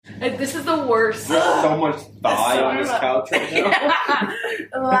This is the worst. There's so much thigh on this couch right now. Yeah.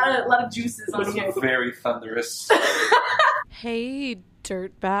 a lot of juices on It's here. very thunderous. Hey,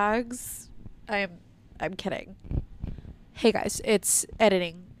 dirtbags. I'm kidding. Hey guys, it's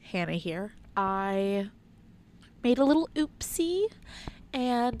editing Hannah here. I made a little oopsie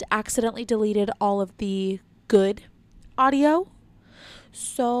and accidentally deleted all of the good audio.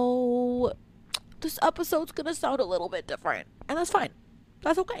 So this episode's gonna sound a little bit different, and that's fine.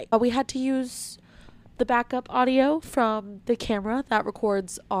 That's okay. We had to use the backup audio from the camera that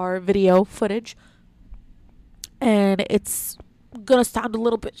records our video footage, and it's gonna sound a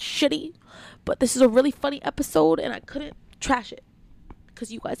little bit shitty, but this is a really funny episode and I couldn't trash it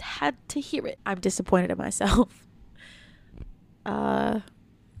because you guys had to hear it. I'm disappointed in myself.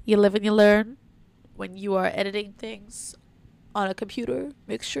 You live and you learn. When you are editing things on a computer,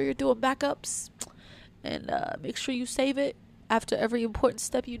 make sure you're doing backups and make sure you save it after every important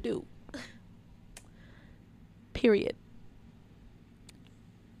step you do. Period.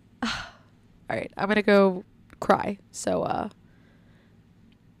 Alright, I'm gonna go cry. So,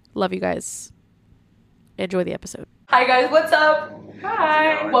 love you guys. Enjoy the episode. Hi guys, what's up?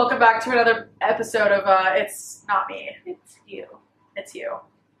 Hi. Welcome back to another episode of It's Not Me. It's you. It's you.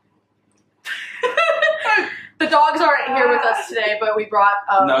 The dogs aren't here with us today, but we brought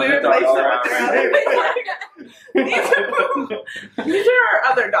No, the dogs are These are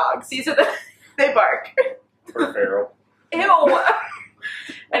our other dogs. These are the They bark. For feral. Ew.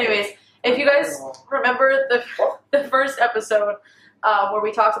 Anyways, if you guys remember the first episode where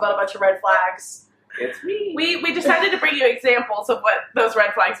we talked about a bunch of red flags, It's me. We decided to bring you examples of what those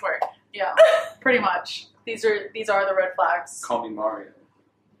red flags were. yeah, pretty much. These are the red flags. Call me Mario.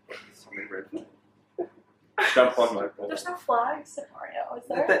 Something red flag. Jump on my pole. There's no flags in Mario, is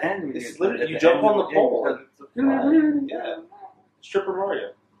there? At the end, It's literally you jump on the pole. Yeah. Stripper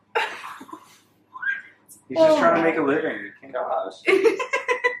Mario. He's just trying to make a living. Gosh.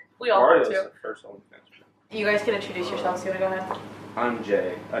 We all Mario's want to. the first one. You guys can introduce yourselves. You want to go ahead? I'm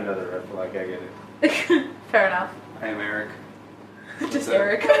Jay. Another red flag. I get it. Fair enough. I am Eric. Just up?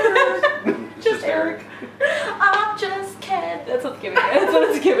 Eric. Just Eric. I'm just Ken. That's what's giving. That's what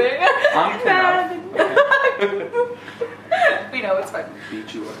it's giving. I'm Ken. We know it's fine.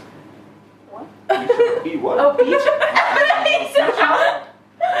 Beat you up. What? He what? Oh, beach. He said how?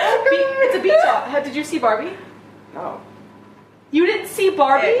 It's a beach house. Did you see Barbie? No. You didn't see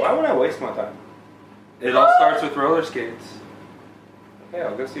Barbie? Why would I waste my time? It all starts with roller skates. Okay,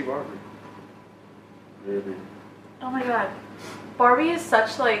 I'll go see Barbie. Really? Oh my god. Barbie is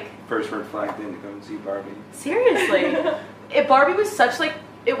such like... First red flag, didn't go and see Barbie. Seriously. Barbie was such like...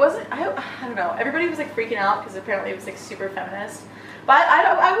 It wasn't... I don't know. Everybody was like freaking out because apparently it was like super feminist. But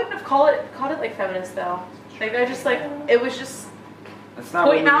I wouldn't have called it like feminist though. Like I just like... It was just... That's not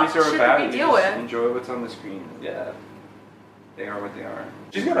what Pointing out movies are shit that about. we You deal just with. enjoy what's on the screen. Yeah. They are what they are.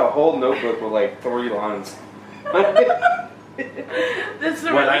 She's got a whole notebook with like 3 lines. This is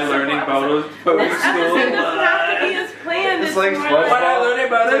a When really I learning simple about episode. photo This episode doesn't have to be as planned. It's like more SpongeBob. When I learning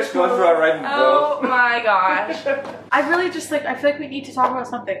about It's like SpongeBob writing Oh bills. my gosh. I really just like, I feel like we need to talk about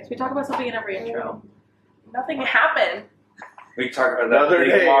something. So we talk about something in every intro. Nothing happened. We talked about Another that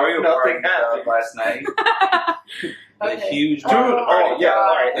big day, Mario nothing party happened. last night. The Okay. huge Dude, Oh, alright, yeah, God.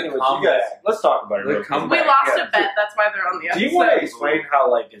 alright. The Anyways, you comeback. guys, let's talk about it. The real quick. comeback. We lost yeah. a bet. That's why they're on the Do episode. you want to explain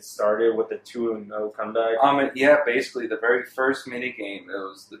how like it started with the 2-0 comeback? Yeah, basically the very first mini game, it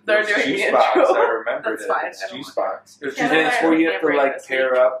was the They're those doing juice the box. intro. I remember That's it. fine, It's I don't juice want box. Hannah And and I it's are where you looking have at to break like this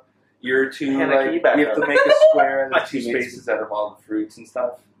pair week. up your two, Hannah, can you like back you have to up? make a square and My the two teammates. spaces out of all the fruits and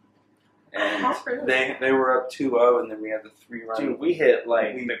stuff. And How rude. they were up 2-0, and then we had the 3-run. Dude, we hit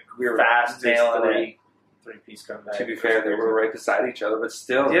like we the were fastest nailing it. 3-piece comeback. To be fair, they were right beside each other, but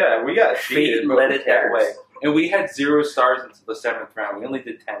still, Yeah, we got fate cheated, but led who it that cares? way. And we had 0 stars until the 7th round. We only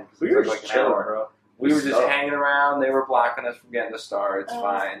did 10 because We it were was like just an chilling, hour. bro. We were just sucked. hanging around. They were blocking us from getting the star. It's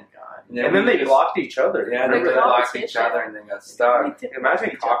fine. And then they blocked each other. Yeah, Remember they that? blocked each other and they got stuck.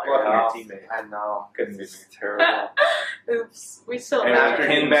 Imagine cock blocking your off. teammate. I know. Couldn't do It's terrible. Oops. We still And have we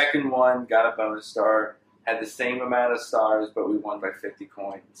came back and won, got a bonus star, had the same amount of stars, but we won by 50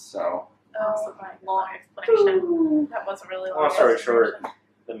 coins. So Oh my long explanation. That wasn't really Oh, long. sorry, short.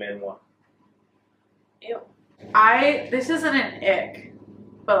 The man won. Ew. This isn't an ick,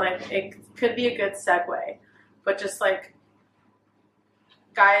 but like it could be a good segue. But just like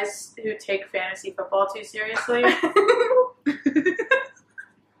guys who take fantasy football too seriously.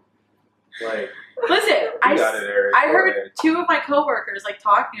 Like, Listen, you got it, Eric. I Go heard ahead. 2 of my coworkers like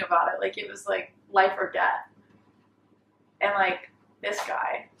talking about it, like it was like life or death. And like this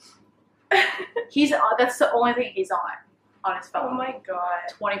guy, that's the only thing he's on. on his Oh phone. my god.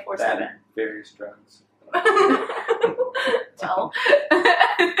 24/7. That and various drugs. Well,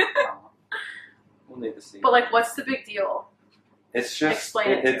 We'll need to see. but like, what's the big deal? It's just Explain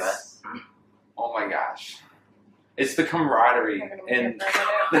it to it's, us. Oh my gosh, it's the camaraderie and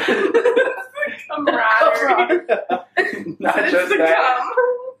Camaraderie. not It's just the that. cum.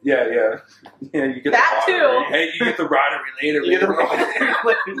 Yeah. You get That the too. camaraderie. Hey, you get the camaraderie later. You get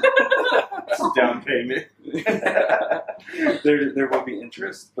the down payment. there will be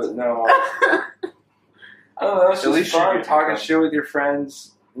interest, but no. I don't know. It's At least just you fun get talking fun. shit with your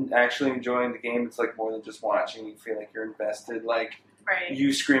friends and actually enjoying the game. It's like more than just watching. You feel like you're invested. Like Right.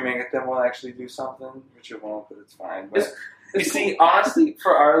 you screaming at them will actually do something, which it won't, but it's fine. But It's you see, honestly,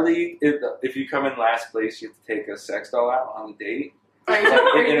 for our league, if you come in last place, you have to take a sex doll out on a date. Are you Like,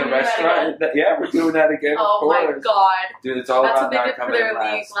 are you in a doing that restaurant. again? Yeah, we're doing that again. Oh of my course. god. Dude, it's all That's about what they not did for coming their in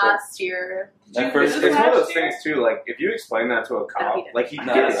league last. last year. That Dude, first, this It's is one of last those year? things too. Like if you explain that to a No, cop, he didn't. like he No,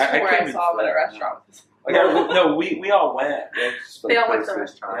 gets I it. Where I couldn't saw him at a even- restaurant. No, we all went. They just, They all went to the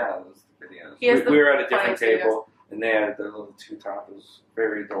posted- restaurant. Yeah, those videos. He has We were at a the different funniest table, and they had their little two-top. It was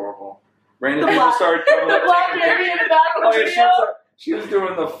very adorable. Random The people black- started coming The up black taking lady in pictures. the back of the Oh, yeah, video. she was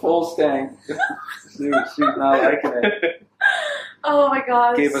doing the full stank. Dude, she's not liking it. Oh my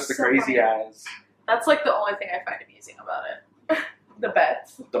god. Gave it's us the so crazy funny. eyes. That's like the only thing I find amusing about it. The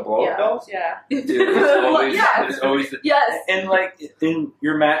bets. The blow Yeah. up dolls. Yeah. Dude, it's always, Yeah. it's always the Yes. And like in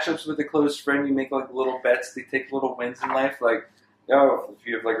your matchups with a close friend, you make like little bets. They take little wins in life. Like, yo, if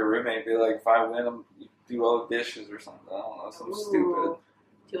you have like a roommate, be like, if I win, you do all the dishes or something. I don't know, something stupid.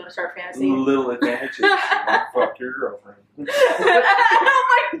 Do you want to start fantasy? Little advantages. Fuck your girlfriend.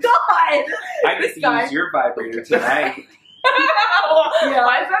 Oh my god! I get This to guy. use your vibrator tonight. Yeah.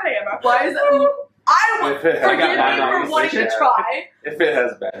 Why is that Hannah? Why is that? I would If it has, I got forgive mine me on for the wanting switch, to yeah. try. if it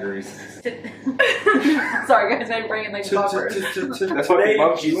has batteries. Sorry guys, my brain like buffers. That's what Today, the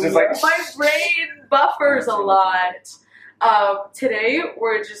monkeys is like. My brain buffers a lot. Today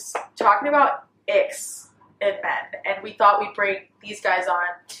we're just talking about ICKS in men, and we thought we'd bring these guys on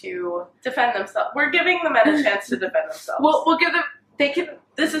to. Defend themselves. We're giving the men a chance to defend themselves. We'll give them. They can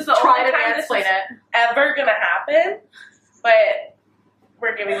this is the try only to time this mansplain is it. ever gonna happen, but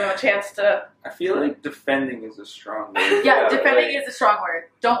we're giving them a chance to. I feel like defending is a strong word. Yeah, defending like, is a strong word.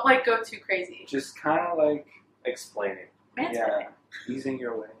 Don't like go too crazy. just kind of like Explaining. Mansplaining. yeah, easing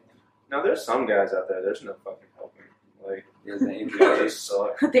your way. Now there's some guys out there. There's no fucking helping. Like You're the they Adrian. just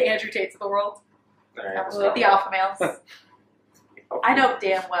suck. The Andrew Tates of the world. Alright, The alpha males. I know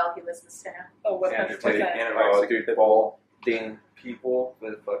damn well he listens to him. Oh, what Andrew what's Tate. that? Oh, dude, balding people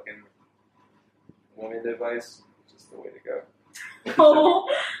with fucking women device. Just the way to go. Oh.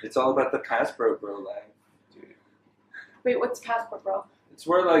 It's all about the passport, bro. Like, Dude. Wait, what's passport, bro? it's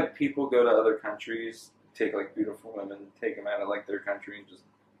where like people go to other countries, take like beautiful women, take them out of like their country, and just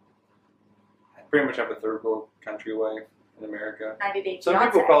pretty much have a third world country life in America. 90 Day Some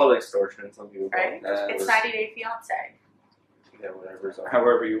Fiance. people call it extortion. Some people call Right? it It's It's 90 Day Fiance. yeah, whatever. So.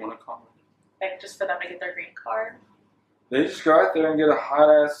 However you want to call it. Like just for them to get their green card. They just go out there and get a hot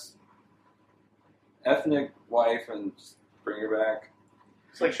ass ethnic wife and just bring her back.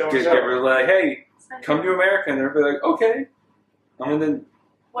 It's like showing Just up. give her like, hey, It's not- come to America, and they'll be like, okay. I mean, then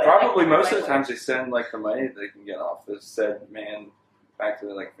What, probably like, most of the language? times they send like the money they can get off the said man back to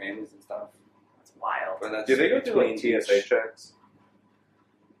their like families and stuff. That's wild. But that's Do they go through like TSA checks?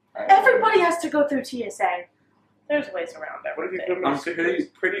 Everybody has to go through TSA. There's ways around What if you everything. put them in I'm suitcase?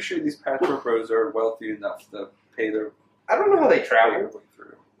 pretty sure these passport bros are wealthy enough to pay their I don't know how they way travel.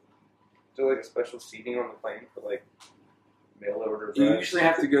 through. Do like a special seating on the plane for like mail order? You bags? usually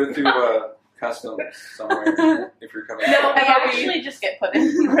have to go through customs somewhere if you're coming. No, They MOB. actually just get put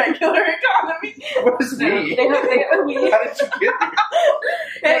in regular economy. What is me? They have MOB. How did you get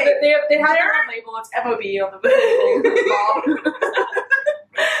there? They have their They're- own label. It's MOB on the thing.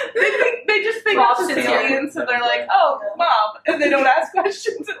 They just think Bob it's sits Sicilian, here. so they're like, oh, mom, and they don't ask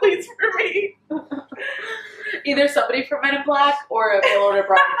questions, at least for me. Either somebody from Men in Black or a mail order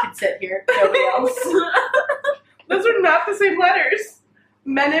bride can sit here. Nobody else. Those are not the same letters.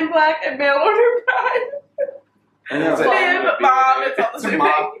 Men in Black and mail order bride. I know. It's Bib, mom, it's all the It's same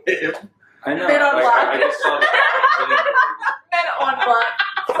mom. I know. Men on like, black. I just saw the Men on Black.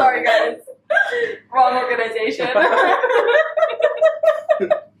 Sorry, guys. Wrong organization.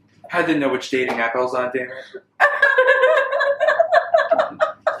 I didn't know which dating app I was on, damn it.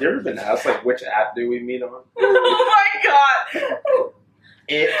 You ever been asked like which app do we meet on? Oh my god.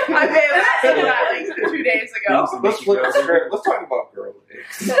 It. I may have asked that like 2 days ago. Let's flip the script. Let's talk about girl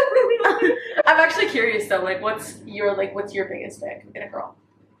dicks. I'm actually curious though. What's your biggest pick in a girl?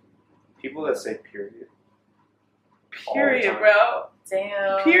 People that say period. Period, bro.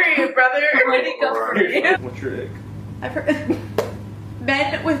 Damn. Period, brother. Where'd it go for you? What's your ick? I've heard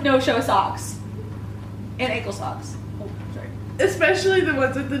men with no-show socks and ankle socks. Oh, sorry. Especially the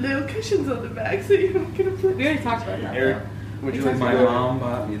ones with the nail cushions on the back, so you're not gonna put. We already talked about that. Eric, would you like My to mom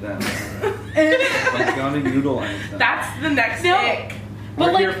bought me that. I'm going to utilize that. That's the next No. ick. But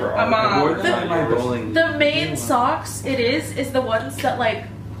We're like here for a mom. art. More than The- my bowling. the main socks, it is the ones that like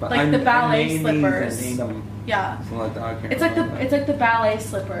the ballet slippers. I need them. Yeah. Something like that. I can't It's like remember it's like the ballet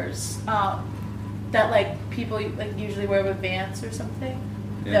slippers that like people like usually wear with Vans or something.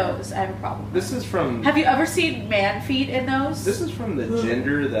 Yeah. Those I have a problem with. This is from. Have you ever seen man feet in those? This is from the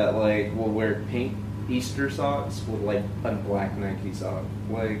gender that like will wear pink Easter socks with like a black Nike sock.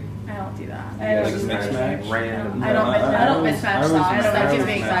 Like I don't do that. you I guys don't just do mix that. match match? random. I don't was- mismatch I was- socks. I That gives was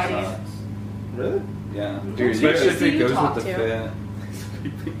me mismatch anxiety. socks. Really? Yeah. Dude, Especially if who it you goes talk with the to? fit.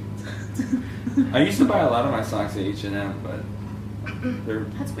 I used to buy a lot of my socks at H&M, but they're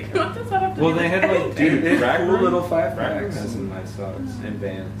That's weird. What does that have to well, do they with had like anything? they had Rack cool Room? little 5 Rack Room packs. has some nice socks and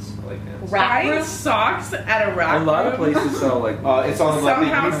Vans. I like Vans. Rack Buying Room? socks at a rack A lot of room? places sell like It's on like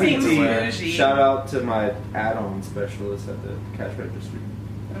Somehow the seems UPT. bougie. Shout out to my add-on specialist at the cash register.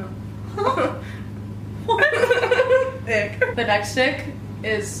 Ick. The next stick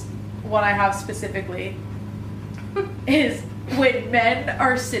is one I have specifically. Is when men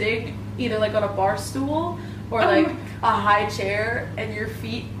are sitting either like on a bar stool or like a high chair and your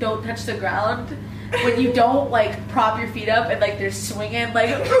feet don't touch the ground. When you don't like prop your feet up and like they're swinging like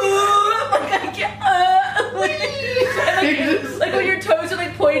I can't, and, like when your toes are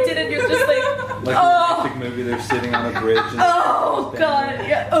like pointed and you're just like a oh. romantic movie. They're sitting on a bridge. And Oh god,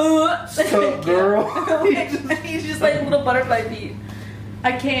 yeah. So, girl. He's just like little butterfly feet.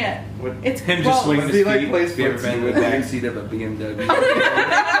 I can't. What- It's him gross. just swinging his He, like, feet. plays Have you ever footsie been in with the that. backseat of a BMW?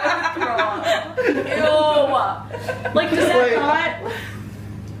 Ew. Like, does that not?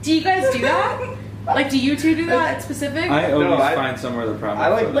 Do you guys do that? Like, do you two do that in specific? I always I- find somewhere to prop my I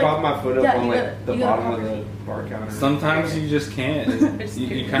like foot up. prop my foot up Yeah, on you like gotta- the you gotta bottom of prop the bar counter. Sometimes you just can't. It's You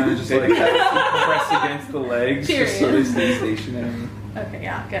period. kind of just like press against the legs just so they stay stationary. Okay,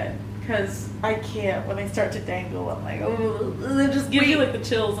 yeah, good. Because I can't when they start to dangle. I'm like, oh, it just gives you like the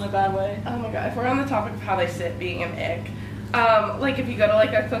chills in a bad way. Oh my god, if we're on the topic of how they sit being an ick, like if you go to like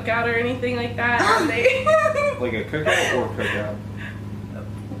a cookout or anything like that, and they Like a cookout or cookout?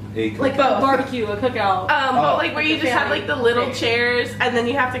 Like a barbecue, a cookout. but like where Like you a just have family like the little thing. chairs and then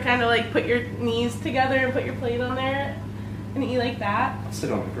you have to kind of like put your knees together and put your plate on there and eat like that. I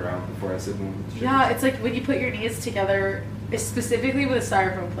sit on the ground before I sit in the chairs. Yeah, it's like when you put your knees together, it's specifically with a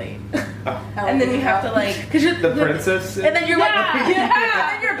styrofoam plate. Oh. And then you have to like because you're The princess sit? and then you're Yeah, like, yeah.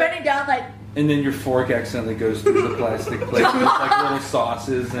 and then you're bending down like, And then your fork accidentally goes through the plastic plate with like little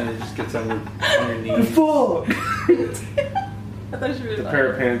sauces and it just gets on your knees. Fuck! I thought you were The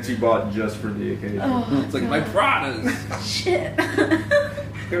pair of pants you bought just for the occasion. Oh, It's like my Pradas. shit.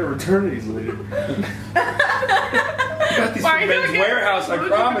 Gotta return these later. I got these Why from are you Ben's gonna Warehouse, I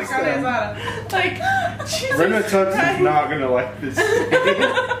promised them. Like, Jesus Brenda Tux is Christ. not gonna like this.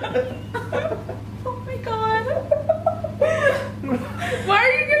 Oh my god. Why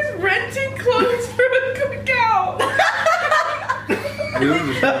are you guys renting clothes for a cookout?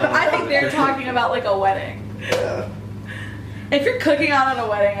 I think they're talking about like a wedding. Yeah. If you're cooking out at a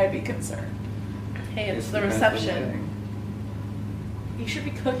wedding, I'd be concerned. Hey, it's the reception. You should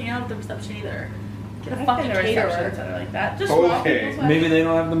be cooking out at the reception either. Get a I've fucking been to receptions caterer. that are like that. Just Okay. small people's Maybe weddings. they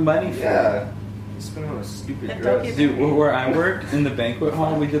don't have the money for it. Yeah. You spent on a stupid Then don't dress. give- Dude, where I work in the banquet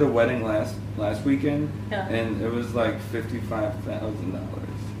hall, we did a wedding last weekend, Yeah. and it was like $55,000.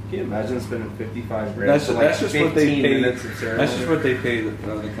 Can you imagine spending 55 grand That's for that's like just what they 15 pay. minutes of ceremony? That's just what they pay the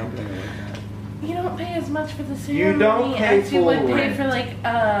company like that. You don't pay as much for the ceremony You don't pay as you would full pay rent. for like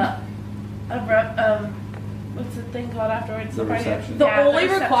what's the thing called afterwards? The party? reception. The Yeah, only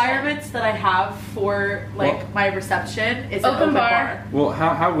reception. requirements that I have for like Well- my reception is an Open open bar. bar. Well,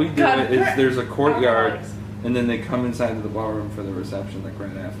 how we do God, it is there's a courtyard, alcoholics. and then they come inside to the ballroom for the reception like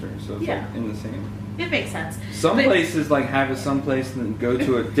right after. So it's Yeah. like in the same. It makes sense. Some But- places like have it someplace and then go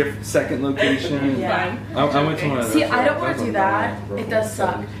to a different second location. Yeah. I went to one of those. See, I don't so want to do that. It does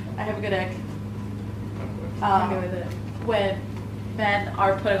suck. I have a good egg. I'm good with it. When men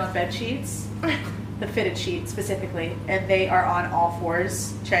are putting on bed sheets, the fitted sheet specifically, and they are on all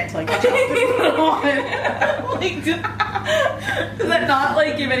fours trying to like catch up and put them on. Like, does that not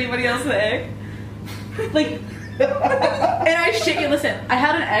like give anybody else the egg? Like, and I shit you. Listen, I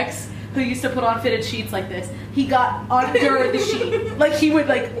had an ex who used to put on fitted sheets like this. He got under the sheet, like he would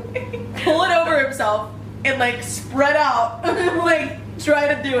like pull it over himself and like spread out, like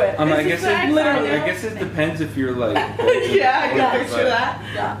Try to do it. I guess exactly I guess it depends if you're like. Yeah, I can Like, picture that.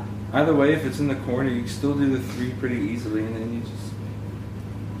 Yeah. Either way, if it's in the corner, you can still do the 3 pretty easily, and then you just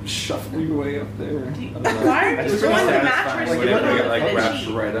shuffle your way up there. I don't know. Why are I you just on find the it mattress? satisfying Whenever when it like with the wraps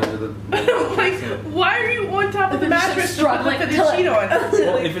sheet? right under the. Like, why are you on top of the They're just mattress struggling with the to, like- sheet on?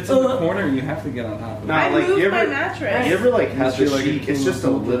 Well, if it's in the corner, you have to get on top of it. No, I like, moved you my ever- mattress. You ever like have Unless the you're, like, sheet? It's just a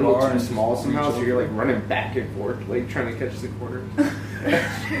pull the little bar too and small just somehow, reach so you're over. like running back and forth, like trying to catch the corner.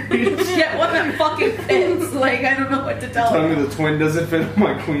 Get one that fucking fits. Like, I don't know what to tell Telling you. me the twin doesn't fit on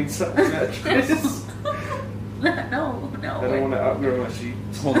my queen size mattress. No. I don't want to outgrow my sheet.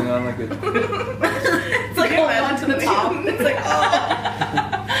 It's holding on like a. It's like holding on to the top. It's like,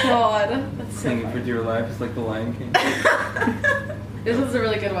 oh. God. That's so Singing funny. for dear life. It's like the Lion King. This is a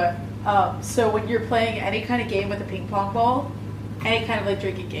really good one. So when you're playing any kind of game with a ping pong ball, any kind of like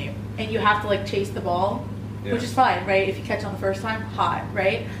drinking game, and you have to like chase the ball, Yeah. which is fine, right? If you catch on the first time, hot,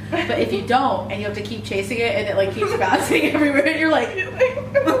 right? But if you don't, and you have to keep chasing it, and it like keeps bouncing everywhere, and you're like,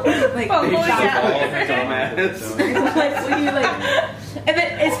 like, Oh, You boy, just yeah. fall off your dumbass. like when you like, and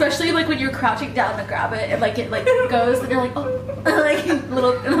then especially like when you're crouching down to grab it, and like it like goes, and you're like, oh, like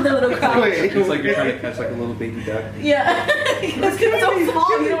little crouch. Wait. It's like you're trying to catch like a little baby duck. Yeah, it's so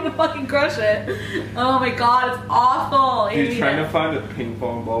small, you don't want to fucking crush it. Oh my god, it's awful. I Dude, hate trying it. to find a ping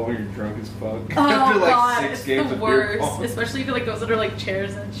pong ball when you're drunk as fuck. Oh After like god, 6 it's games the of beer worst. pong. Especially if it like goes under like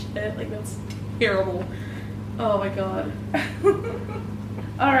chairs and shit. Like that's terrible. Oh my god.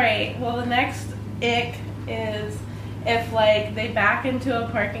 All right. Well, the next ick is if like they back into a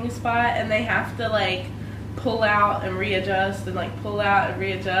parking spot and they have to like pull out and readjust and like pull out and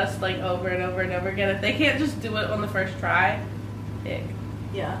readjust like over and over and over again. If they can't just do it on the first try, ick.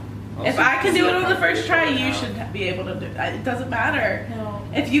 Yeah. If I can do it on the first try, you should be able to do it. It doesn't matter. No.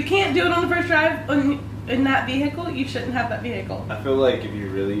 If you can't do it on the first drive in that vehicle, you shouldn't have that vehicle. I feel like if you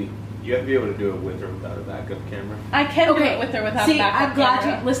have to be able to do it with or without a backup camera. I can do Okay, it with or without See, a backup I'm glad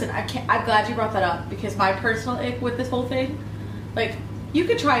camera. you listen. I'm glad you brought that up because my personal ick with this whole thing, like, you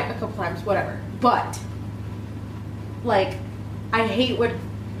could try it a couple times, whatever. But, like, I hate when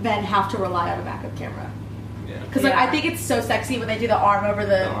men have to rely on a backup camera. Yeah. Because like Yeah. I think it's so sexy when they do the arm over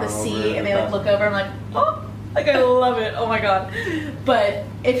the arm seat over and the they like back. look over. I'm like, oh, like I love it. Oh my god. But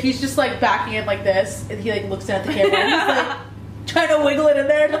if he's just like backing in like this and he like looks down at the camera and he's like trying to wiggle it in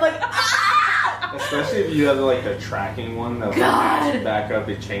there and I'm like, ah! Especially if you have like a tracking one that God. like, back up,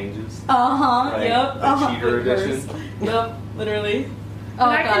 it changes. Uh-huh. Like, Yep. the Uh-huh. cheater Of course. edition. Yep. Literally. But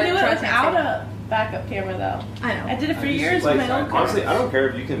I can do it trust me, without a backup camera though. I know. I did it for I just, years Like, with my own car. honestly, I don't care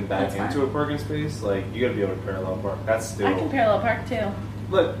if you can back That's fine. into a parking space. Like, you gotta be able to parallel park. That's still. I can parallel park too.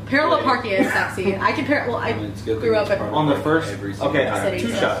 Look, Parallel like, parking is sexy. I can parallel. I It's good grew that up it's in. part on the Like, first. every single Okay, city,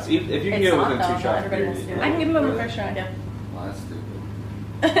 two so- shots. If you can It's get it not, within though. 2 Not shots, everybody has to do it. I can get it on the first try. Yeah. Well, that's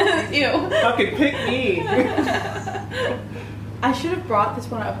stupid. Ew. Fucking pick me. I should have brought this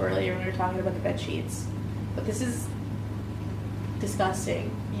one up earlier when we were talking about the bed sheets, but this is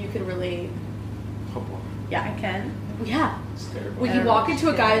disgusting. You can relate. Yeah, I can. Yeah. It's terrible. When I you don't walk know into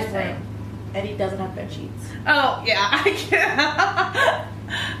a what you're guy's saying. room and he doesn't have bed sheets. Oh yeah, I can.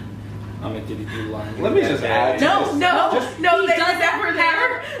 I'm a diddy do line. Let me just add. No, no, no, he they were doesn't never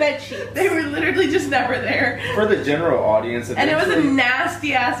there. have bed sheets. They were literally just never there, For the general audience, and it was a eventually-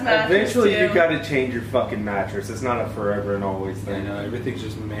 nasty ass mattress Eventually, too. you gotta change your fucking mattress. It's not a forever and always I thing. know everything's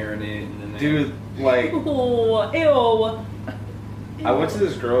just marinating in there. Dude, like, Oh, ew. I went to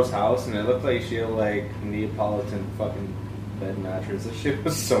this girl's house and it looked like she had like Neapolitan fucking bed mattress. This shit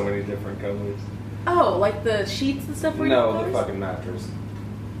was so many different colors. Oh, like the sheets and stuff were No, different the colors? fucking mattress.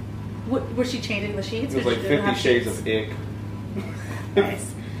 Was she changing the sheets? It was or like she didn't 50 have Shades sheets? of Ick.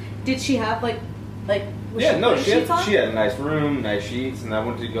 Nice. Did she have like was Yeah, no, putting she sheets on? had a nice room, nice sheets, and I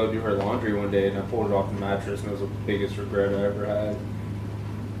went to go do her laundry one day and I pulled it off the mattress and it was the biggest regret I ever had.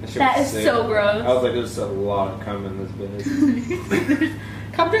 shit That was is sick. so gross. I was like, there's a lot of cum in this bed.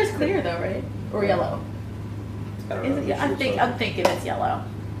 Cum is clear though, right? Or yellow? I don't Is know. it, yeah, I'm thinking it's yellow.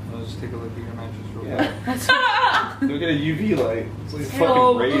 Let's just take a look at your mattress real quick. Yeah. That's Look at a UV light. It's like a Ew.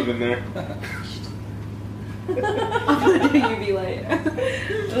 fucking rave in there. I'm gonna do UV light.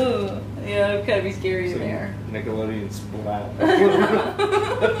 Ooh, yeah, it'd kind of be scary in Some there. Nickelodeon splat.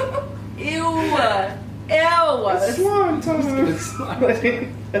 Ew. It's Ew. slime time. It's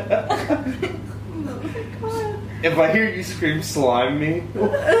slime. If I hear you scream slime me, I'm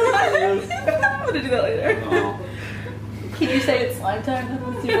gonna do that later. No. Can you say it's slime time?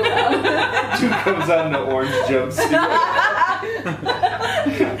 Let's do it loud. dude comes out in an orange jumpsuit.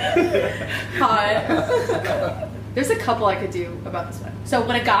 Hot. There's a couple I could do about this one. So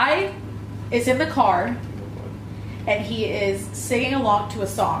when a guy is in the car and he is singing along to a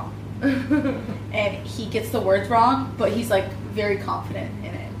song, and he gets the words wrong, but he's like very confident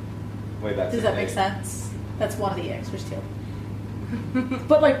in it. Wait, that's Does that make sense? That's one of the icks. Which two?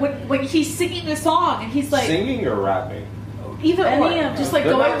 But like when he's singing a song and he's like singing or rapping? either Any or, of them. just like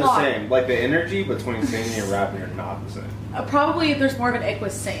They're going not the along. same. Like the energy between singing and rapping are not the same. Probably there's more of an ick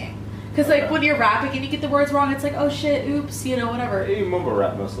with singing. Because like when you're rapping and you get the words wrong, it's like, oh shit, oops, you know, whatever. You mumble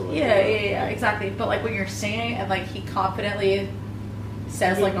rap most of it. Yeah, exactly. But like when you're singing and like he confidently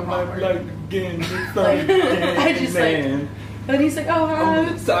says like a wrong word. again, Like, I just like, and he's like, oh, on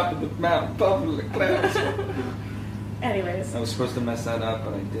hi. the top of the mountain, public clouds. Anyways, I was supposed to mess that up,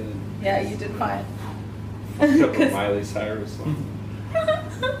 but I didn't. yeah, you did fine. Except for Miley Cyrus song.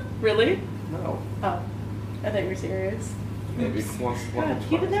 Really? No. Oh, I thought you were serious. Maybe once. God,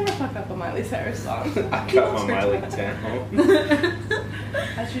 he would never fuck up a Miley Cyrus song. I got my Miley down.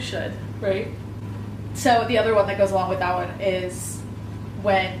 As you should. Right. So the other one that goes along with that one is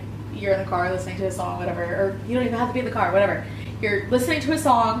when you're in the car listening to a song, whatever, or you don't even have to be in the car, whatever. You're listening to a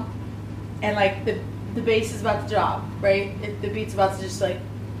song, and like the bass is about to drop, right? The beat's about to just like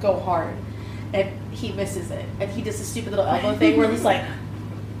go hard, and he misses it, and he does a stupid little elbow thing where he's like,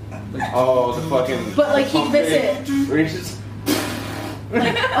 Oh, the fucking. but like he misses it, Where he's just.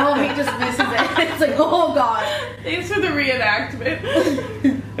 like oh he just misses it. It's like oh god. Thanks for the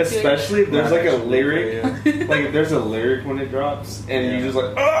reenactment. Especially if there's like a lyric, like if there's a lyric when it drops, and you just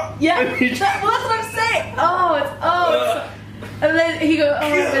like, oh! Yeah, And he well, that's what I'm saying. It's and then he goes, oh, I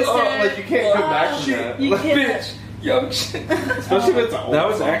missed it. like you can't come back from shit, that. you Like, can't. Bitch, young shit. especially if it's an old That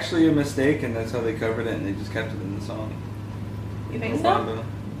was song. actually a mistake, and that's how they covered it, and they just kept it in the song. You think so?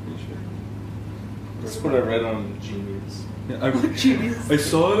 Pretty sure. That's what I read on Genius. Yeah, I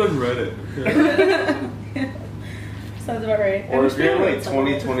saw it on Reddit. Sounds about right. Or if you're in like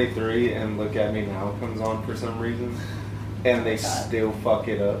 2023 and Look at Me Now comes on for some reason, and they still fuck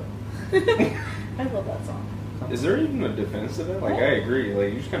it up. I love that song. Is there even a defense to that? Like, I agree.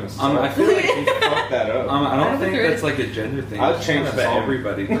 Like, you just kind of suck. I feel like you fucked that up. I don't think there that's is. like a gender thing. I'll It's change kind of that.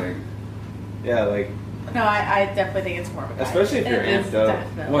 everybody thing. Yeah, like, No, I definitely think it's more of a guy. especially if you're It is amped up.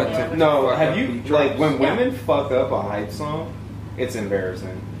 definitely What? more of a No, Fuck have up you, beat like, when Yeah. women fuck up a hype song, it's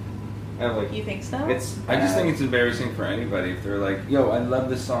embarrassing. And, like, You think so? it's I just bad. think it's embarrassing for anybody if they're like, "Yo, I love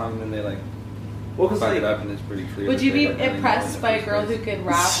this song," and then they like well, because, fuck like, it up, and it's pretty clear. Would that you they be don't really know in impressed the by a first girl place. who could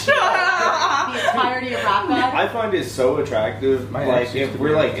rap Shut the up. entirety of rap God? I find it so attractive. My Like, ex used if to we're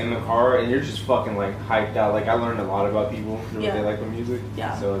be like like- in the car and you're just fucking like hyped out. Like, I learned a lot about people through Yeah. what they like with music.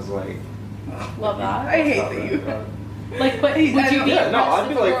 Yeah. So it's like, Love that. I hate that you. Like, but would you be Yeah, no, impressed I'd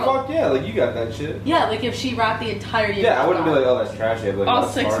be with a like, girl? fuck yeah, like you got that shit. Yeah, like if she rapped the entirety of Yeah, I Rap wouldn't be God. like, oh, that's trash. I'd be like, All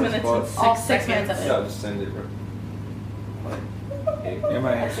that's 6 hard as minutes fuck. and All 6 6 minutes seconds. of it. Yeah, just send it, bro. Yeah,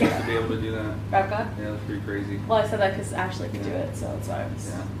 my ex used to be able to do that. Rap God? Yeah, that's pretty crazy. Well, I said that because Ashley could do it, so that's why I was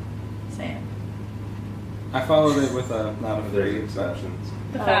Yeah, saying. I followed it with not There's afraid, but exceptions.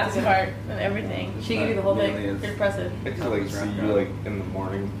 The Oh, fast okay. part and everything. She could do the whole thing. Really is. Pretty impressive. I just like see you like in the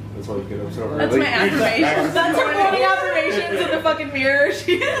morning. That's why you get up so early. That's my affirmation. That's her morning affirmations in the fucking mirror.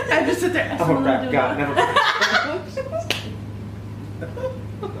 She I just sit there. That's Oh, what I'm rap doing. God, never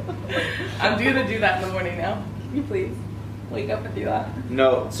I'm gonna do that in the morning now. you please wake up and do that.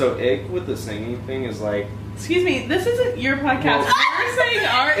 No, so ick with the singing thing is like, Excuse me, this isn't your podcast. Well- We're saying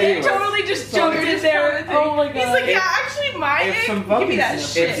our Anyway. totally just Sorry. jumped in there. Oh my He's God. like, yeah, actually, my if ick, some give me fucking that if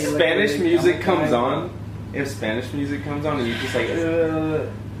shit. Spanish music comes on, and you just like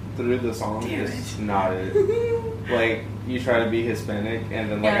through the song, Damn it's not it. Like you try to be Hispanic,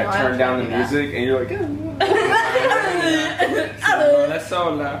 and then like Yeah, no, I I turn don't down the do that. music, and you're like, that's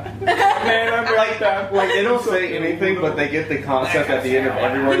all that. Man, I'm like they don't say anything, but they get the concept at the end of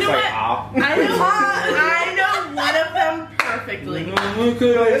every word. You It's know like what? ah. I know one of them perfectly. Ah.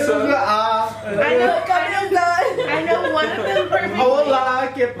 I know one of them perfectly. Hola,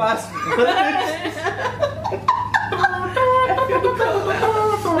 ¿qué pasa?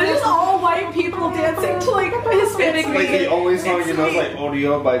 They're just all white people dancing to like Hispanic Like music. the only song you know is like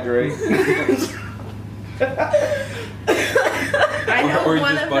Odio by Drake. I know or you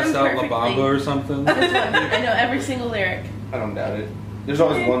one just of bust them out La perfectly. Bamba or something. I know every single lyric. I don't doubt it. There's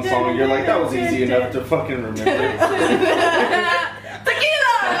always one song you're like, that was easy enough to fucking remember.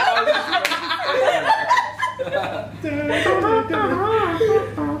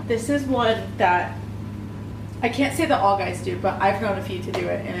 This is one that I can't say that all guys do, but I've known a few to do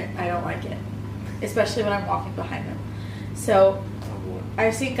it, and I don't like it, especially when I'm walking behind them. So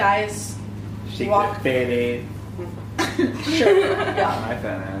I've seen guys walk. Faded. Sure, yeah. My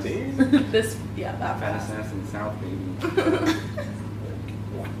fat ass. This, yeah, that Fattest fast. ass in the South, baby.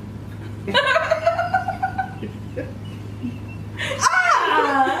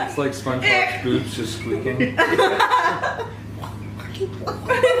 It's like SpongeBob's boobs just squeaking.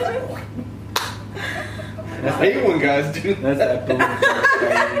 I hate when guys do that.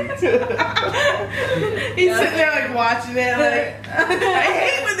 That's He's sitting there like watching it. Like, I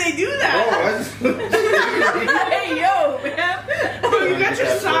hate when they do that. Hey yo, man! Oh, you got your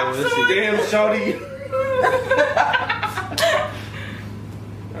socks on? Damn, shawty.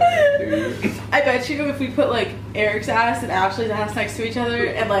 I bet you if we put like Eric's ass and Ashley's ass next to each other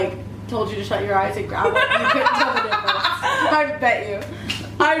and like told you to shut your eyes and grab one, you couldn't tell the difference. I bet you.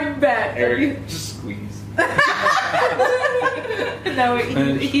 I bet. Eric, just squeeze. No,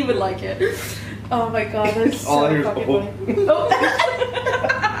 he would like it. Oh my god, that's All I so hear is, fucking oh. funny. Oh.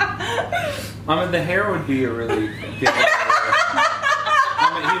 I mean, the hair would be a really good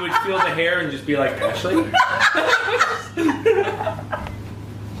I mean, he would feel the hair and just be like, Ashley?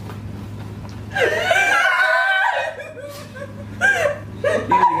 You need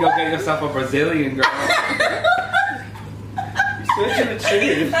to go get yourself a Brazilian girl. Switching the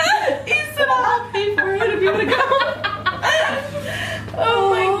chin. He said I'll pay for it if you want to go. Oh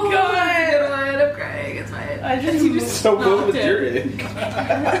my god! I'm crying. It's fine. I just You just So good knocked with it. your dick.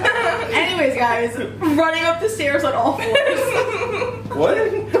 Anyways, guys, running up the stairs on all fours. What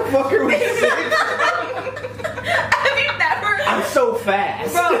the fuck are we saying? Have you never? I'm so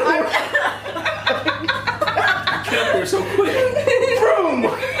fast. Bro, Get up there so quick. Vroom.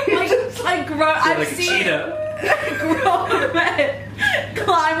 I've Like a seen cheetah. grown men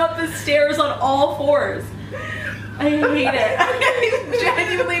climb up the stairs on all fours. I hate it. I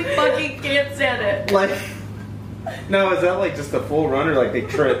genuinely fucking can't stand it. Like, no, is that like just a full run or like they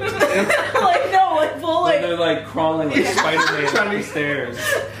tripped? Like, no, like full, Like like, they're like crawling like Spider-Man down these stairs.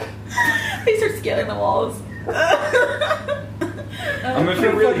 they start scaling the walls. I mean, if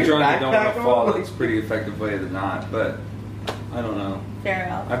you're really Fucking drunk and don't want backpack to fall, on. it's a pretty effective way to not, but I don't know. Fair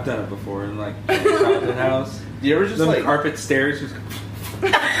enough. I've done it before in like a childhood house. Do you ever just Them like carpet stairs. Just...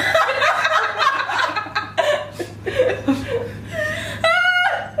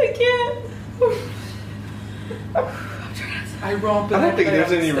 I can't. I romp. I don't think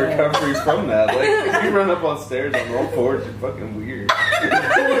there's any recovery from that. Like, if you run up on stairs on all fours, you're fucking weird.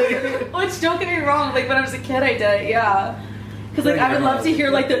 Which, don't get me wrong, like when I was a kid, I did it, yeah. Because like I would love to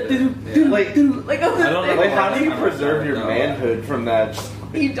hear like the Like, like I don't know. like, how do you preserve your manhood from that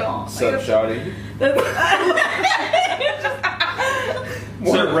you don't. sub shouting?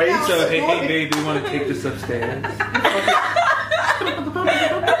 So, rage. so hey babe, you want to take this upstairs? Fucking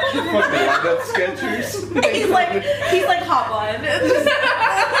wind up Skechers. he's like hop on.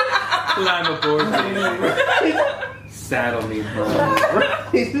 Climb aboard, baby. Saddle me home.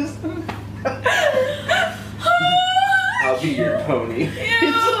 I'll be your pony.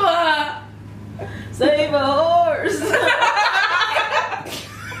 Save a horse.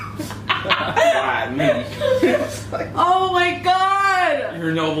 Why me? It's like, Oh my god.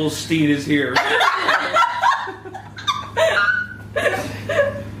 Your noble steed is here.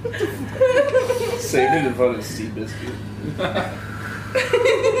 saving in front of Seabiscuit.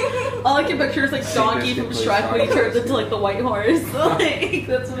 All I can picture is like Donkey from Seabiscuit Shrek when he plays turns into like the white horse. Like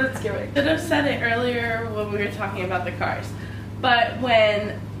that's what it's giving. Should have said it earlier when we were talking about the cars, but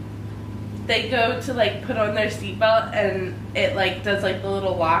when they go to like put on their seatbelt and it like does like the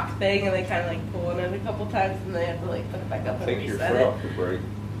little lock thing and they kind of like pull on it a couple times and they have to like put it back up and Take your reset foot it. off the brake.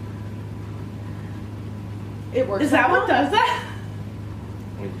 It works. Is that what does that?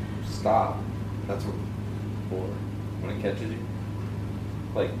 When you stop, that's what it's for. When it catches you.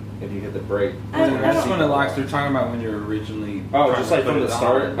 Like, if you hit the brake. That's when it locks. They're talking about when you're originally. Oh, trying just to like put from it the on.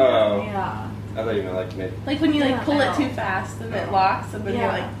 start? Oh. Yeah. I thought you meant like mid. Like when you like Yeah, pull I it know. too fast and it locks and then you're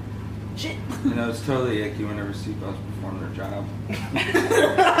like, shit. You know, it's totally icky whenever seatbelts perform their job.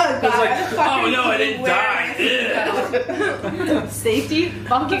 God, oh no, I didn't die. Safety Who the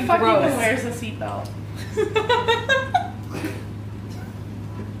fucking fuck even gross. wears a seatbelt?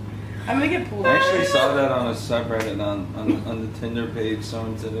 I'm gonna get pulled. I actually saw that on a subreddit on the Tinder page.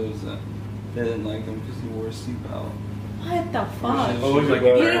 Someone said it was they didn't like him because he wore a seatbelt. What the She fuck? was Oh, like, you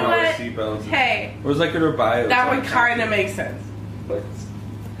you know what? seatbelts. Hey, It was like in her bio. that would kind of make sense. Like,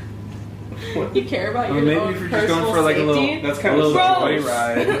 You care about I your mean, maybe own if you're just personal going for like a safety? little, That's a kind of little gross.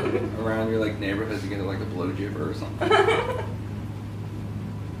 joyride around your like neighborhood, you get like a blow jibber or something.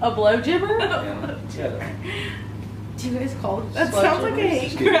 A blow jibber? Yeah. Do you guys call it That blow sounds like a jibbers?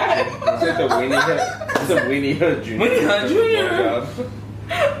 hate crime. it's like the Weenie Hut. It's a Weenie Hut Jr. Weenie Hut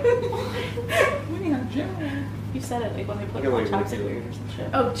Jr. Yeah. You said it, like when they put Like, chopstick like- weird or some shit.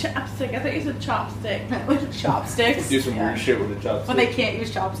 Oh, chopstick. I thought you said chopstick. With chopsticks. Do some Yeah. weird shit with the chopsticks. When they can't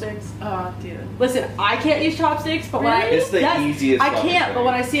use chopsticks. Oh, dude. Listen, I can't use chopsticks, but when I Really? It's the easiest I fucking can't, thing. but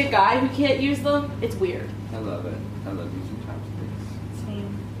when I see a guy who can't use them, it's weird. I love it. I love using chopsticks.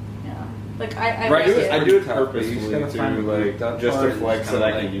 Same. Yeah. Like I Right, like it was- it. I do it Tough, but you just purposefully gotta find to, the like, that just part to and flex just that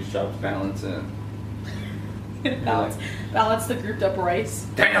I kinda, can use chopsticks. Balance it. balance the grouped up rice.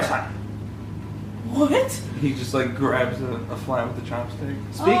 Danielson! What? He just like grabs a fly with the chopstick.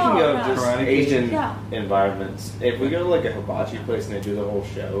 Speaking Oh, of yeah. just Karate Asian Yeah. environments, if we go to like a hibachi place and they do the whole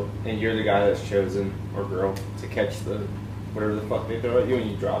show, and you're the guy that's chosen or girl to catch the whatever the fuck they throw at you and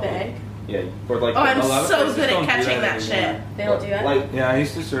you drop The it, egg? yeah, or like Oh, I'm A lot of so places good don't at do catching that anymore. shit. They don't do that? Like Yeah, I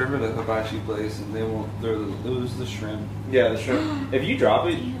used to serve at a hibachi place, and they won't. They're lose the shrimp. yeah, the shrimp. If you drop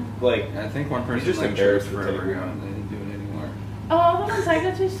it, like I think one person just like embarrassed chose the forever table. ago, and they didn't do it anymore. Oh, the ones I go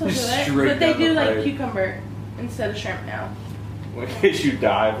to still do it. Straight But they down do the like pipe. cucumber instead of shrimp now. in case you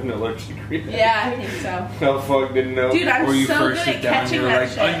die of an allergic reaction. Yeah, I think so. Oh fuck, didn't know. Dude, I'm or you so good first at sit down, and catching you're that like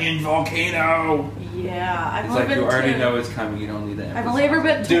shit. onion volcano. Yeah. I've It's only like been you already to, know it's coming. You don't need to. I've only ever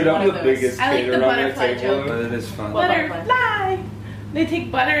been to Dude, one I'm of the those. biggest I like the hater on that butterfly table. joke. But it is fun. What? Butterfly. They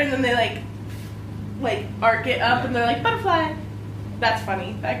take butter and then they like arc it up and they're like butterfly. That's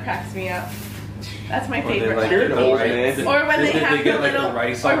funny. That cracks me up. That's my Or they, favorite. like, You're get an the old rice- man. Or when they they have get the like little, the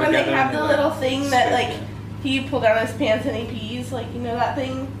rice or all when they together have and the they, little like, thing that stick like it. he pulled down his pants and he pees, like you know that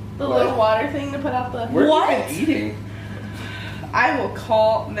thing, the What? little water thing to put out the. Where What? have you been eating? I will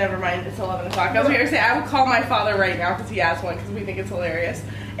call. Never mind. It's 11 o'clock. I was going to say I will call my father right now because he has one because we think it's hilarious.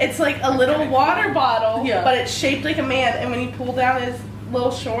 It's like a little water bottle, Yeah. but it's shaped like a man, and when you pull down his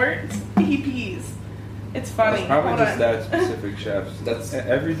little shorts, he pees. It's funny. It's probably Hold just on. that specific chefs. That's-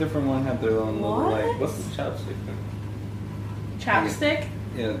 Every different one have their own little What? like. What's the chopstick thing? Chapstick.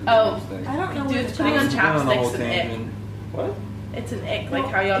 Yeah. the Oh, chopstick. I don't know Dude, what putting on We've been on a whole chopsticks an ick. tangent. What? It's an ick, like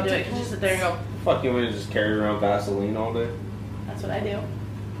Well, how y'all it do it because you sit there and go. Fuck, you want to just carry around Vaseline all day? That's what I do.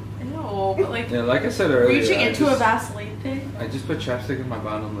 No, but like Yeah, like I said earlier, reaching I into a just- Vaseline thing. I just put chapstick in my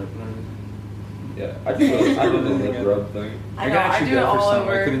bottom lip. Yeah, I do I do the lip rub thing. I know, got I actually do it good for all some.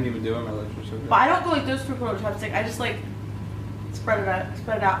 I over. couldn't even do it. My lips were so good. But I don't go like those for photo chopstick. I just like spread it out,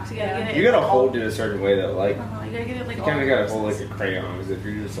 because you gotta get it. You gotta like, hold it a certain way that like You gotta get it like you all kind of over gotta hold places. like a crayon because if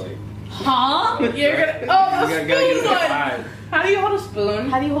you're just like Huh? You're gonna. Oh, the You gotta spoon get it one. high. How do you hold a spoon?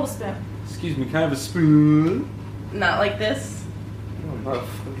 How do you hold a spoon? Excuse me, kind of a spoon. Not like this.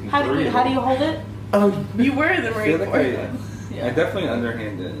 How do you hold it? Oh, You were in the I Marine feel Corps. like I definitely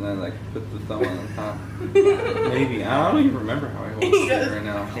underhand it and I like put the thumb on top. Maybe I don't even remember how I hold He it goes- right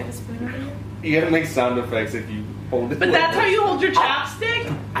now. Do you have a spoon over here? you gotta make sound effects if you hold it. But like that's how this. you hold your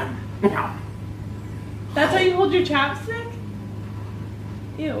chapstick? That's how you hold your chapstick?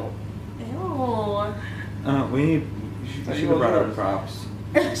 Ew. Ew. We should have brought our props.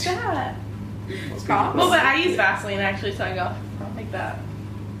 What's that? Props? Well, but I use Vaseline actually, so I go like that.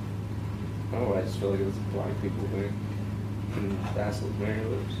 Oh, I just feel like it was a black people thing. And Vaseline on your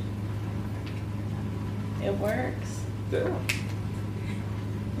lips. It works. Yeah.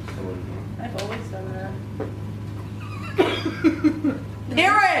 I wouldn't know. I've always done that.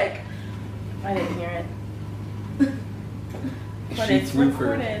 Eric! I didn't hear it. But She it's flew for-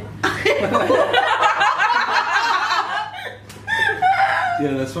 recorded.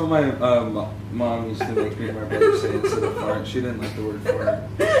 Yeah, that's what my mom used to make me and my brother say instead of fart. She didn't like the word fart.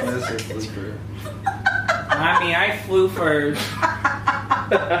 She just said flew for. Mommy, I flew first.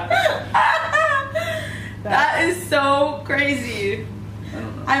 That is so crazy.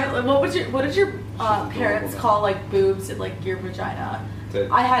 I don't know. What did your adorable, parents though. call like boobs and like your vagina? That-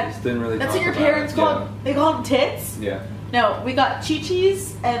 I had. Just didn't really. That's talk what your about parents it. called. They called them tits. Yeah. No, we got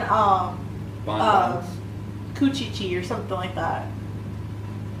chi-chis and Bonbons. coochie or something like that.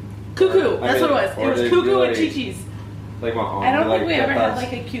 Cuckoo. I That's mean, what it was. or It was they'd cuckoo be and like- chi-chis. Like my aunt. I don't like, think we ever had that's-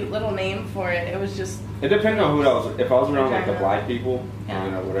 like a cute little name for it. It was just It depended on who I was. If I was around like the Vagina. black people, Yeah.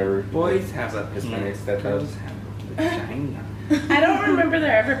 you know, whatever. Boys have a Hispanics penis. that Girls does. have a vagina. I don't remember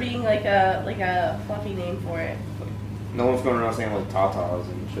there ever being like a fluffy name for it. No one's going around saying like tatas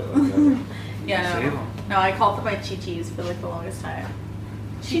and shit like that. Yeah, Save no. 'em. No, I called them my chi-chis for like the longest time.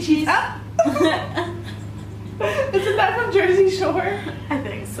 Chi-chis. Ah! Isn't that from Jersey Shore? I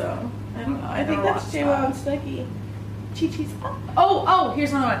think so. I don't know. I think never that's watched J-Lo that. and Stucky. Chi-chis. Ah. Oh,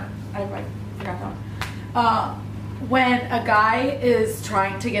 here's another one. I forgot that one. When a guy is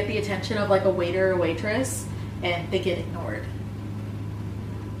trying to get the attention of like a waiter or waitress and they get ignored.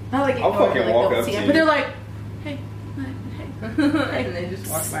 Not like I'll ignored, fucking like walk they'll up see to him, you. but they're like, hey, And they just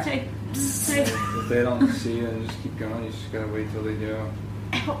walk by. hey. If they don't see you and just keep going, you just gotta wait till they do.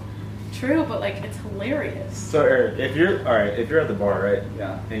 true, but like it's hilarious. So Eric, if you're at the bar, right?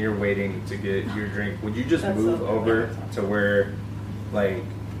 Yeah. And you're waiting to get your drink, would you just That's move so over to where, like,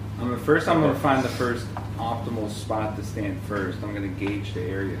 First, I'm gonna find the first optimal spot to stand first. I'm gonna gauge the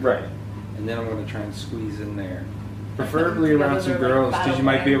area. right? And then I'm gonna try and squeeze in there. Preferably Yeah, around those some are, like, girls, because you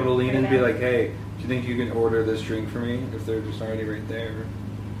might be able to lean in and be battle like, hey, do you think you can order this drink for me? If they're just already right there.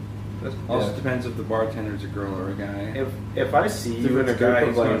 Also Yeah. depends if the bartender's a girl or a guy. If I see If you in it's a a guy, group he's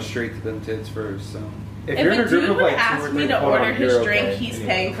of going like, straight to them tits first, so. if If you're in a a group dude of would like two ask or me three, to hold on, order his you're drink, okay. he's Anyway.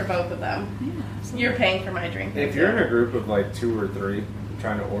 paying for both of them. You're paying for my drink. If you're in a group of like 2 or 3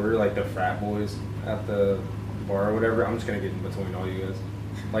 trying to order like the frat boys at the bar or whatever, I'm just gonna get in between all you guys.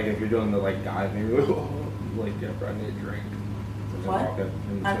 Like if you're doing the like guys, maybe like yeah, bro, I need a drink. And then What? walk up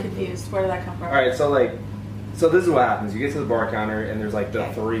in I'm between confused. Where did that come from? All right, so this is what happens. You get to the bar counter and there's like the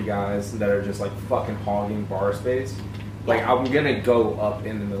Okay. 3 guys that are just like fucking hogging bar space. Like Yeah. I'm gonna go up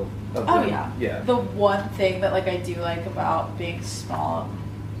in the middle of Oh them. yeah. Yeah. The one thing that like I do like about being small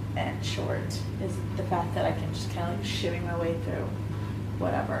and short is the fact that I can just kind of like shimmy my way through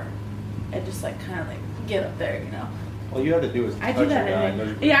whatever and just like kind of like get up there, you know. All you have to do is I touch do that. a guy.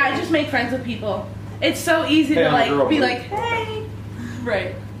 Anyway. Yeah, I just make friends with people. It's so easy Hey, to I'm a like girl, be bro. like, hey.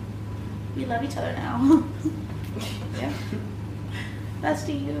 Right. We love each other now. Yeah.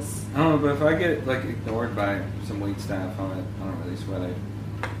 Besties. I don't know, but if I get like ignored by some wait staff, I don't really sweat it.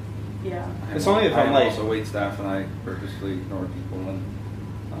 Yeah. It's only if I'm I'm like- also wait staff and I purposely ignore people when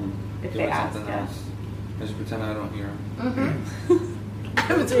I'm If they doing ask, something yeah. else. I just pretend I don't hear them. Mm-hmm.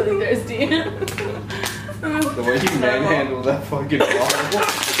 I was really thirsty. The way you manhandle that fucking bottle.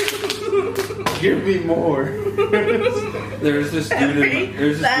 Give me more. There's this dude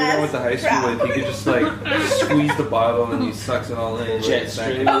I went to high school with. He could just like squeeze the bottle and he sucks it all in. Jet Like,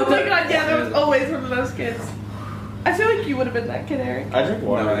 stream. Oh my god, yeah, there was always one of those kids. I feel like you would have been that kid, Eric. I drink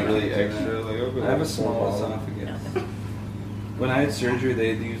water No, I really can't do extra. that. Like, I'll go I have a like small 4 bottles. esophagus. When I had surgery, they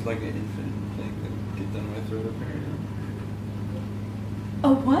had to use like an infant thing to get done my throat apparently.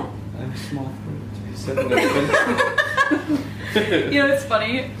 Oh, what? I have a small throat. He said that. You know, it's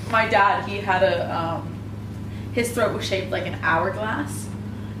funny. My dad, he had his throat was shaped like an hourglass.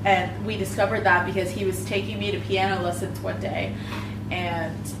 And we discovered that because he was taking me to piano lessons one day.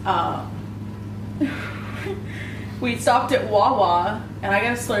 And we stopped at Wawa, and I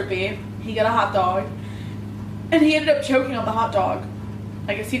got a Slurpee. He got a hot dog. And he ended up choking on the hot dog.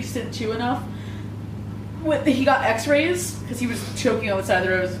 I guess he just didn't chew enough. He got x-rays because he was choking on the side of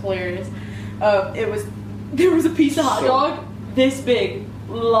the road. It was hilarious. There was a piece of hot dog this big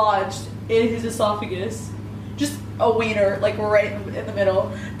lodged in his esophagus, just a wiener like right in the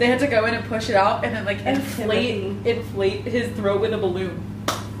middle. They had to go in and push it out and then like inflate his throat with a balloon.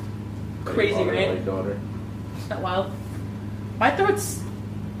 Crazy, right? Like daughter. Isn't that wild? My throat's,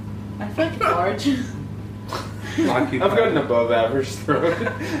 I feel like it's large. I've got an above average throat.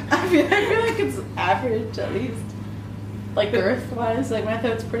 I feel like it's average at least. Like girth wise, like my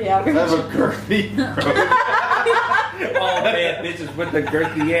throat's pretty average. I have a girthy throat. All bad bitches with the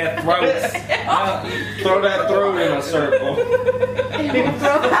girthy ass throats. Throw that throat in a circle. Throw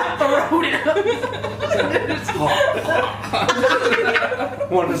that throat in.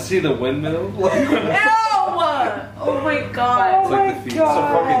 Want to see the windmill? Ew! Oh my god. It's like the feet. It's a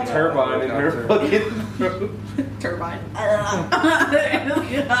fucking turbine in her fucking throat. Turbine.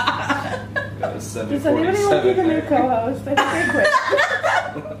 Does anybody want to be the new co-host? I think I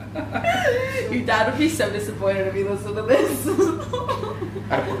quit. Your dad would be so disappointed if he listened to this.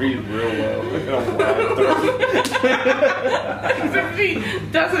 I breathe real well. Look at my throat. Because she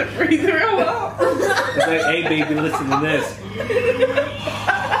doesn't breathe real well. It's like, hey baby, listen to this.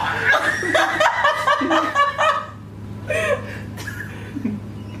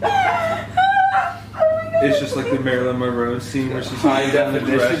 It's just like the Marilyn Monroe scene where she's High down the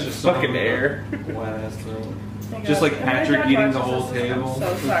dress, definition, just fucking air. Wet ass throat. Oh my Just God. like Oh my Patrick God, eating the watch whole this. table. I'm so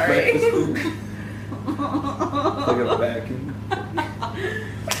with sorry. breakfast food. Like a vacuum.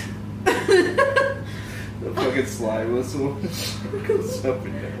 The fucking slide whistle goes up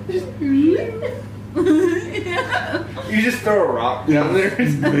and down. You just throw a rock down there.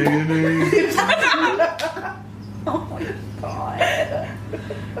 Oh my god.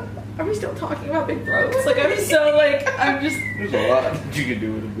 Are we still talking about big throats? Like I'm so like I'm just There's a lot that you can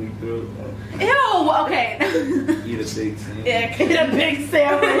do with a big throat. ew. Okay. Eat a big thing. Ick. Eat a big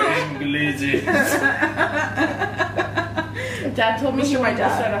sandwich. Blizzard. Dad told me Mr. he My wanted to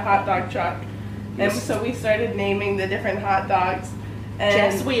Dad. start a hot dog truck. And so we started naming the different hot dogs. And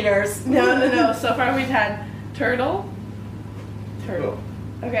Jess Wieners. No. So far we've had Turtle.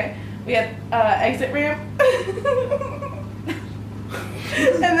 Okay. We had Exit Ramp.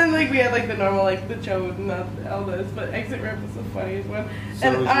 And then like we had like the normal like the chode and the Elvis, but exit ramp was the funniest one. So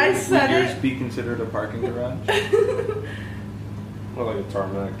And I said would yours it. be considered a parking garage? Or like a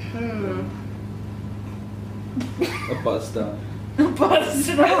tarmac. A bus stop? Bus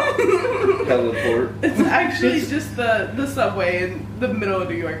stop. Teleport. It's actually just the subway in the middle of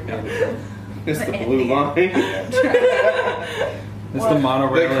New York now. It's the blue line. It's the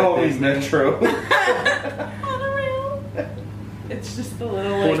monorail. They call at me Disney. Metro. Monorail. It's just the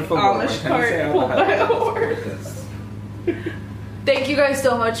little Por like favor, Amish can I cart say I pulled have by a to horse. this? Thank you guys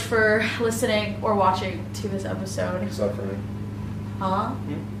so much for listening or watching to this episode. Suffering. Huh?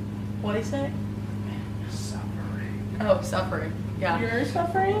 What did he say? Suffering. Oh, suffering. Yeah. You're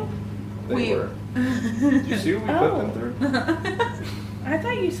suffering? They We- were. Did you see what we put them through? I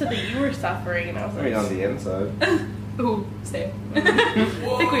thought you said that you were suffering, and I was I like, mean, on the inside. Ooh, same. I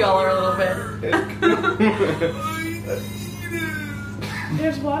think we all are a little bit.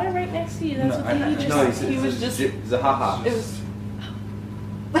 there's water right next to you. That's No, what he just. No, he was just. Zahaha. It was.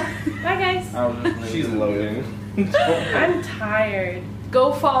 Bye guys. I was just She's loading. I'm tired.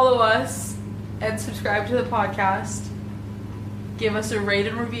 Go follow us and subscribe to the podcast. Give us a rate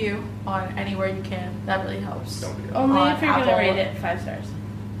and review on anywhere you can. That really helps. Don't be Only On if you're Apple. gonna rate it 5 stars.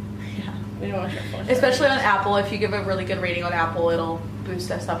 Yeah. We don't want your 4 stars. Especially on Apple. If you give a really good rating on Apple, it'll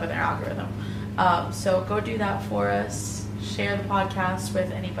boost us up in their algorithm. So go do that for us. Share the podcast with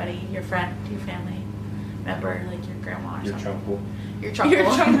anybody, your friend, your family member, like your grandma or Your something. chunkle. Your chunkle. Your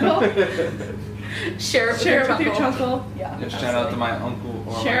chunkle. Share it with Share your it with your chunkle. chunkle. Yeah. Yeah, shout out to my uncle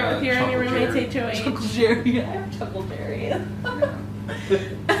or Share my, it with your Chunkle roommate's Jerry. HOH. Chunkle Jerry. Yeah, Chunkle Jerry. I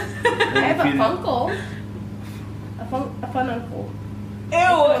have a funkle. A fun uncle. Ew!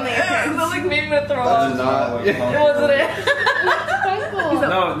 It sounds like maybe gonna throw That's up. not. Like It wasn't it.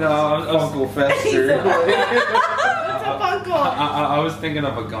 Funkle. No, I was, Uncle Fester. What's a funkle? I was thinking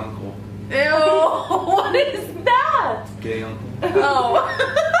of a gunkle. Ew! What is that? Gay uncle. Oh.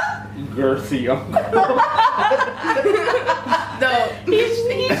 Girthy uncle. No,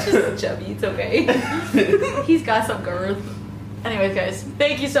 he's just chubby. It's okay. He's got some girth. Anyways, guys,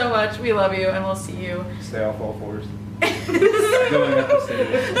 thank you so much. We love you, and we'll see you. Stay off all fours. Going up the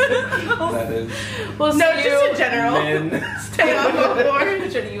stairs. That is. We'll see No, you. just in general. Men. Stay off the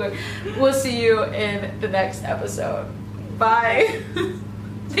board. We'll see you in the next episode. Bye.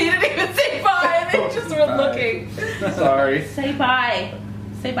 They didn't even say bye. They just were Bye. looking. Sorry. Say bye.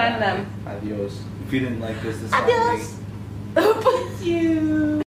 Say bye to them. Adios. If you didn't like this, this is Adios. You.